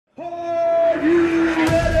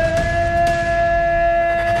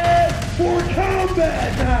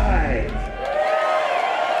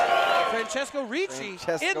Francesco Ricci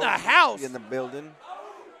in the house. In the building.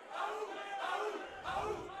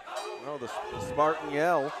 Oh, the Spartan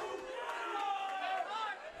yell.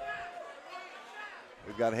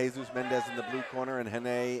 We've got Jesus Mendez in the blue corner and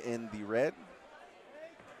Rene in the red.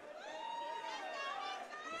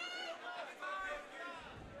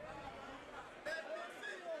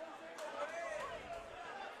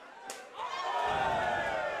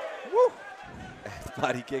 Woo! That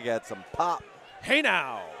body kick had some pop. Hey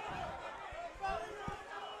now.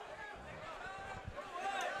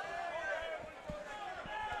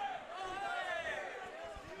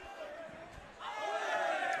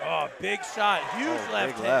 Oh, big shot. Huge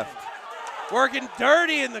left hand. Left. Working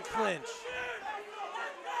dirty in the clinch.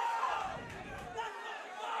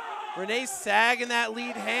 Rene sagging that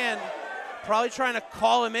lead hand. Probably trying to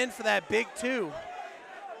call him in for that big two.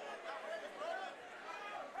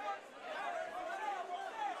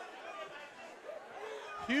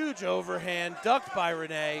 Huge overhand, ducked by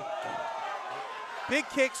Rene. Big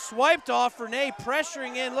kick swiped off. Rene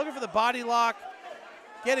pressuring in, looking for the body lock.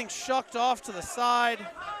 Getting shucked off to the side.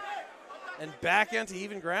 And back into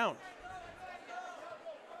even ground.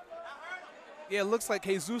 Yeah, it looks like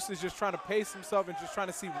Jesus is just trying to pace himself and just trying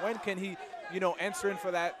to see when can he, answer in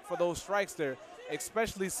for those strikes there,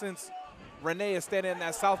 especially since Rene is standing in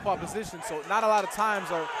that southpaw position. So not a lot of times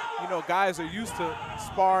are, guys are used to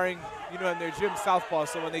sparring, in their gym southpaw.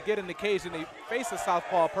 So when they get in the cage and they face a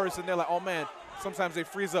southpaw person, they're like, oh man, sometimes they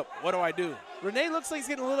freeze up. What do I do? Rene looks like he's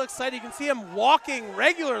getting a little excited. You can see him walking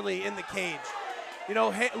regularly in the cage.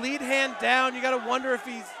 Lead hand down. You got to wonder if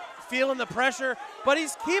he's feeling the pressure, but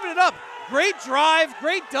he's keeping it up. Great drive,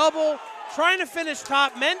 great double, trying to finish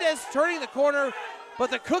top. Mendez turning the corner, but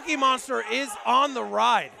the Cookie Monster is on the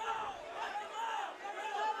ride.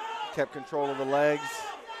 Kept control of the legs.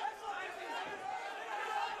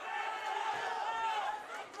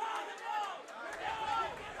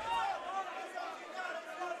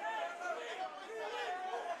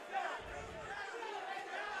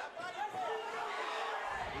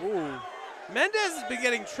 Ooh. Mendez has been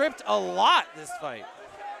getting tripped a lot this fight.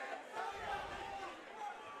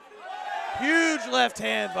 Huge left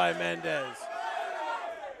hand by Mendez.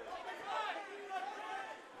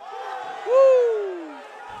 Woo!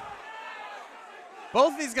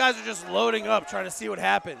 Both of these guys are just loading up, trying to see what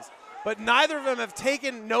happens. But neither of them have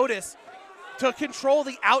taken notice to control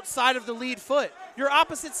the outside of the lead foot. Your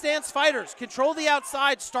opposite stance fighters, control the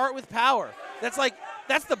outside, start with power.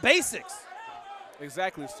 That's the basics.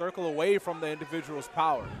 Exactly, circle away from the individual's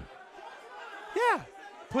power. Yeah,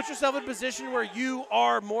 put yourself in a position where you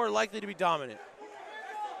are more likely to be dominant.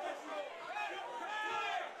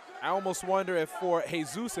 I almost wonder if for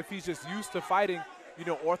Jesus, if he's just used to fighting,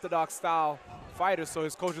 orthodox style fighters, so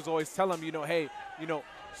his coaches always tell him, hey,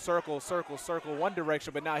 circle, circle, circle one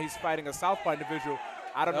direction, but now he's fighting a southpaw individual.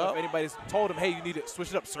 I don't know if anybody's told him, hey, you need to switch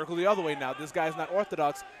it up, circle the other way now. This guy's not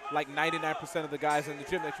orthodox like 99% of the guys in the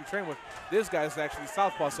gym that you train with. This guy's actually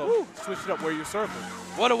southpaw, so switch it up where you circle.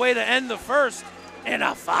 What a way to end the first in a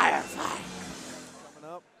firefight. Coming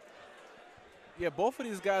up. Yeah, both of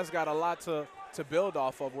these guys got a lot to build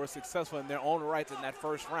off of. Were successful in their own rights in that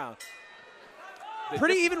first round.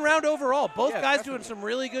 Pretty even round overall. Both guys definitely doing some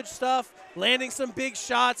really good stuff, landing some big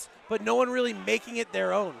shots, but no one really making it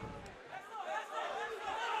their own.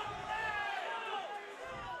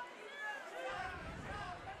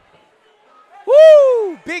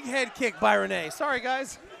 Woo! Big head kick by Rene. Sorry,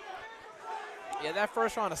 guys. Yeah, that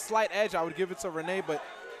first round, a slight edge, I would give it to Rene, but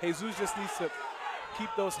Jesus just needs to keep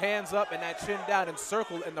those hands up and that chin down and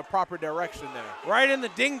circle in the proper direction there. Right in the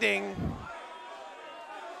ding-ding.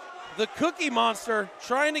 The Cookie Monster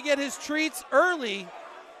trying to get his treats early.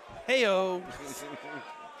 Hey-oh.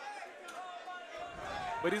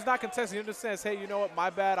 But he's not contesting. He understands, hey, you know what, my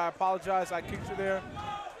bad, I apologize, I kicked you there.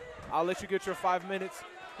 I'll let you get your 5 minutes.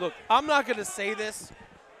 Look, I'm not going to say this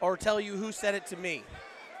or tell you who said it to me,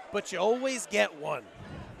 but you always get one.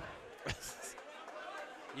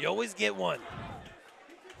 You always get one.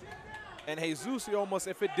 And Jesus, he almost,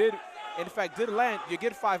 if it did, in fact, did land, you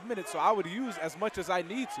get 5 minutes, so I would use as much as I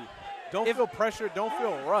need to. Don't feel pressure, don't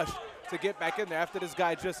feel rushed to get back in there after this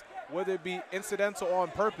guy just, whether it be incidental or on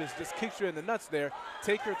purpose, just kicks you in the nuts there.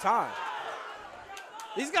 Take your time.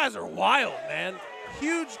 These guys are wild, man.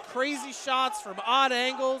 Huge, crazy shots from odd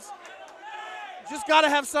angles. Just got to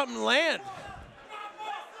have something land.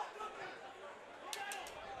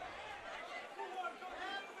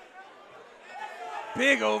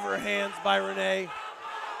 Big overhands by Rene.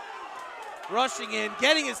 Rushing in,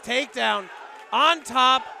 getting his takedown. On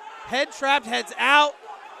top, head trapped, heads out.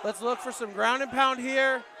 Let's look for some ground and pound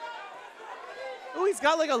here. Ooh, he's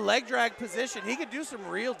got like a leg drag position. He could do some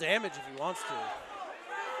real damage if he wants to.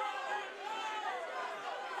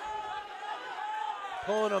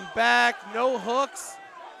 Pulling him back, no hooks.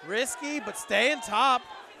 Risky, but staying top.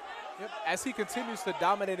 Yep. As he continues to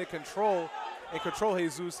dominate and control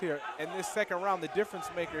Jesus here in this second round, the difference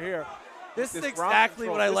maker here. This is exactly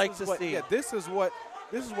what I like to see. Yeah, this is what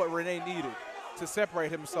Rene needed to separate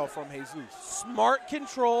himself from Jesus. Smart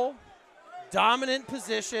control, dominant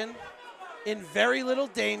position, in very little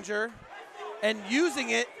danger, and using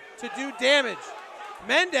it to do damage.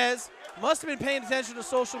 Mendez must have been paying attention to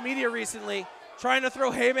social media recently, trying to throw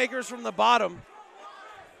haymakers from the bottom.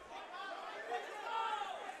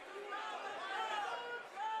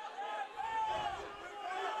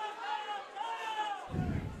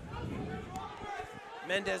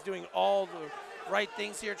 Mendez doing all the right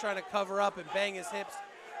things here, trying to cover up and bang his hips.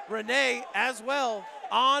 Rene, as well,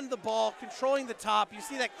 on the ball, controlling the top. You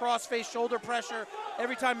see that cross-face shoulder pressure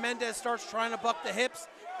every time Mendez starts trying to buck the hips.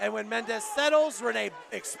 And when Mendez settles, Rene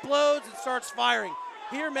explodes and starts firing.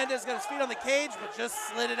 Here, Mendez got his feet on the cage, but just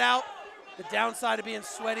slid it out. The downside of being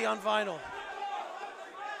sweaty on vinyl.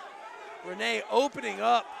 Rene opening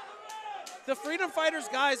up. The Freedom Fighters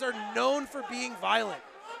guys are known for being violent.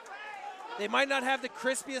 They might not have the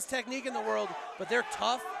crispiest technique in the world, but they're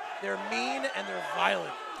tough, they're mean, and they're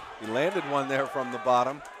violent. He landed one there from the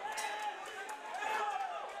bottom.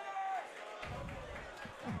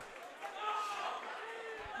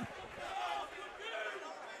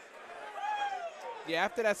 Yeah,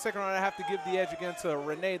 after that second round, I have to give the edge again to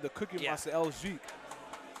Rene, the Cookie Monster Eljalek.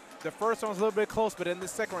 The first one was a little bit close, but in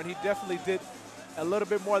this second round, he definitely did a little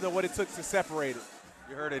bit more than what it took to separate it.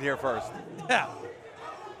 You heard it here first. Yeah.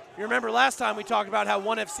 You remember last time we talked about how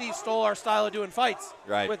 1FC stole our style of doing fights.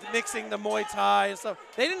 Right. With mixing the Muay Thai and stuff.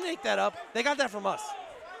 They didn't make that up. They got that from us.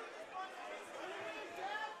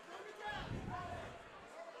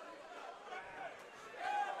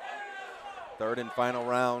 Third and final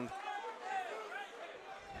round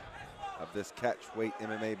of this catchweight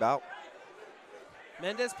MMA bout.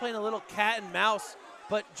 Mendez playing a little cat and mouse,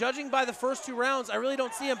 but judging by the first two rounds, I really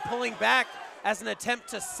don't see him pulling back as an attempt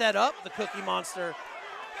to set up the Cookie Monster,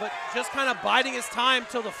 but just kind of biding his time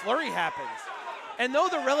till the flurry happens. And though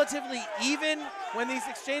they're relatively even when these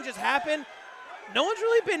exchanges happen, no one's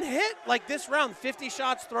really been hit like this round. 50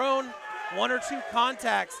 shots thrown, 1 or 2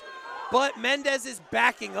 contacts, but Mendez is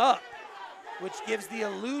backing up, which gives the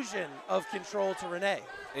illusion of control to Rene.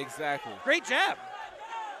 Exactly. Great jab.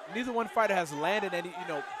 Neither one fighter has landed any,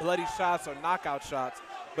 bloody shots or knockout shots,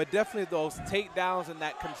 but definitely those takedowns and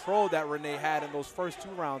that control that Rene had in those first 2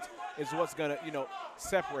 rounds is what's gonna,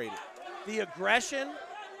 separate it. The aggression,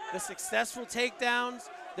 the successful takedowns,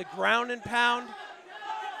 the ground and pound.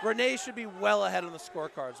 Rene should be well ahead on the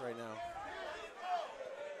scorecards right now.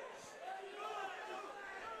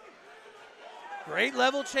 Great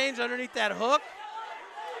level change underneath that hook.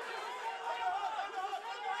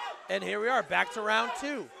 And here we are, back to round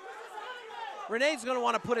 2. Rene's gonna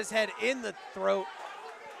wanna put his head in the throat.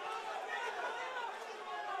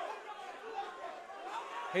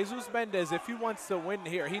 Jesus Mendez, if he wants to win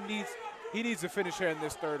here, he needs to finish here in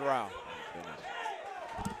this 3rd round.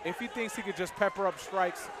 If he thinks he could just pepper up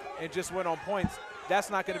strikes and just win on points, that's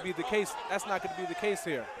not going to be the case. That's not going to be the case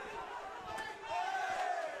here.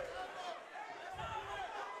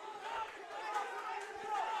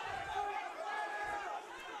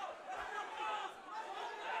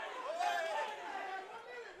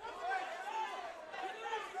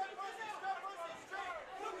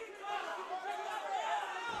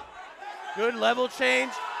 Good level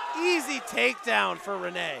change, easy takedown for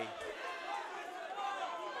Rene.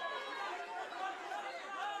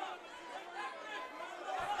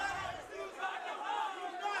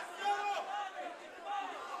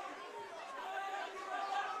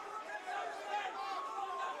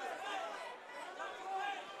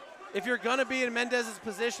 If you're gonna be in Mendez's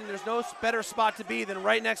position, there's no better spot to be than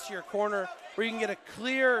right next to your corner where you can get a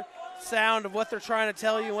clear sound of what they're trying to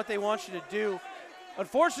tell you and what they want you to do.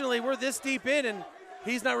 Unfortunately, we're this deep in and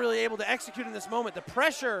he's not really able to execute in this moment. The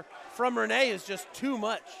pressure from Rene is just too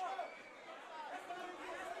much.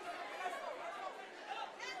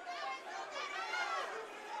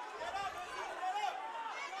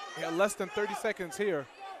 Yeah, less than 30 seconds here.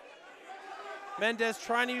 Mendez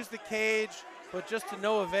trying to use the cage, but just to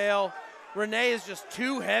no avail. Rene is just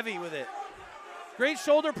too heavy with it. Great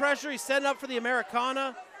shoulder pressure. He's setting up for the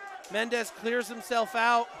Americana. Mendez clears himself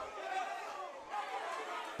out.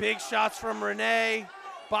 Big shots from Rene,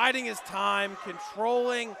 biding his time,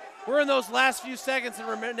 controlling. We're in those last few seconds, and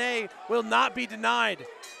Rene will not be denied.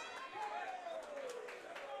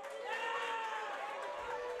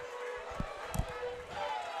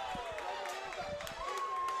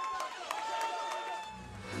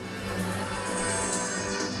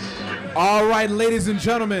 All right, ladies and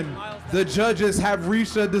gentlemen, the judges have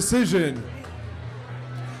reached a decision.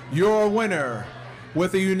 Your winner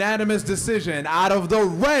with a unanimous decision out of the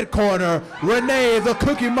red corner, Rene the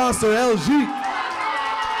Cookie Monster Eljalek.